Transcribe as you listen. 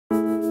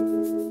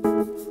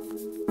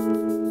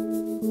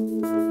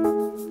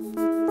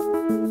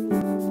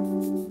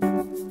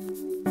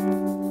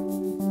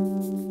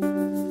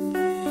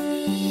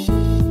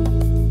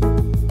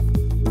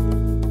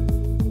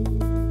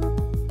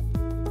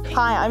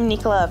I'm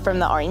Nicola from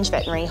the Orange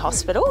Veterinary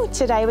Hospital.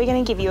 Today we're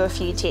going to give you a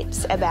few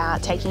tips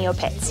about taking your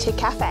pets to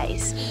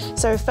cafes.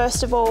 So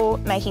first of all,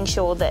 making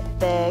sure that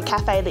the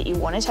cafe that you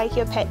want to take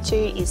your pet to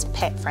is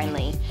pet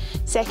friendly.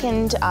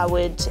 Second, I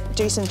would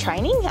do some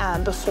training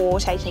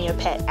before taking your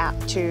pet out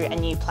to a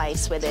new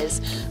place where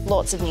there's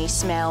lots of new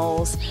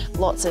smells,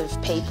 lots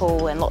of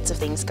people and lots of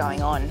things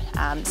going on.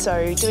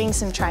 So doing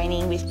some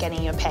training with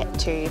getting your pet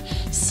to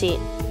sit,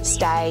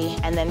 stay,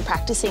 and then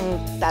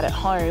practicing that at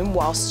home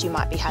whilst you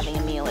might be having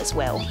a meal as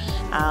well.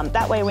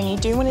 That way when you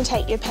do want to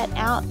take your pet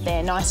out,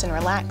 they're nice and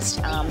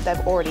relaxed.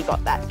 They've already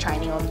got that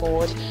training on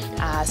board,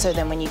 so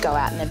then when you go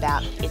out and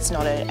about, it's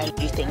not a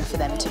new thing for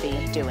them to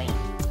be doing.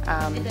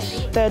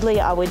 Thirdly,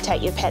 I would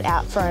take your pet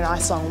out for a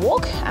nice long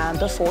walk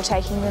before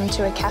taking them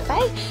to a cafe.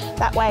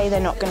 That way they're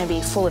not going to be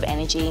full of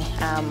energy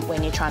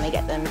when you're trying to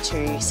get them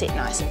to sit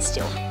nice and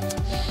still.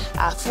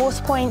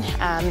 Fourth point,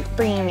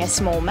 bringing a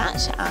small mat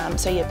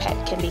so your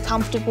pet can be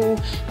comfortable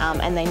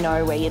and they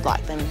know where you'd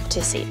like them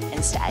to sit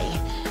and stay.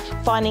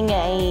 Finding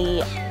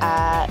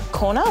a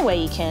corner where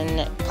you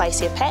can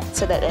place your pet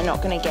so that they're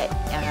not going to get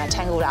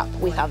tangled up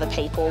with other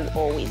people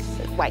or with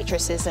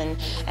waitresses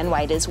and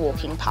waiters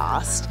walking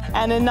past.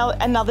 And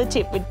another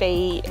tip would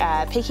be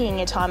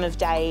picking a time of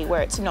day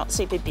where it's not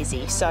super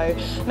busy. So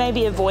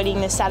maybe avoiding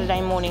the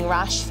Saturday morning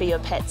rush for your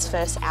pet's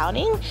first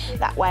outing.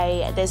 That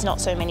way there's not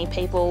so many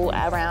people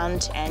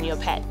around and your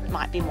pet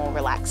might be more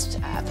relaxed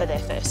for their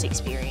first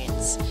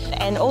experience.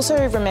 And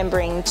also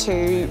remembering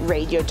to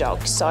read your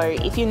dog. So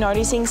if you're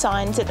noticing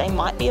signs that they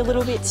might be a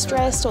little bit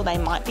stressed or they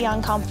might be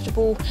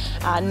uncomfortable,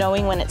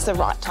 knowing when it's the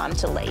right time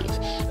to leave.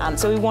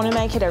 So we want to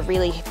make it a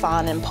really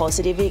fun and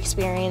positive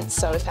experience.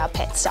 So if our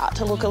pets start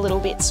to look a little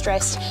bit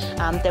stressed,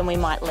 then we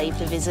might leave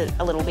the visit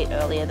a little bit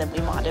earlier than we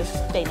might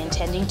have been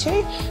intending to.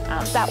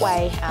 That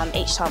way,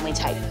 each time we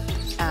take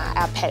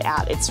our pet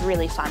out, it's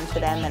really fun for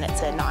them and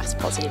it's a nice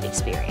positive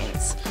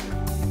experience.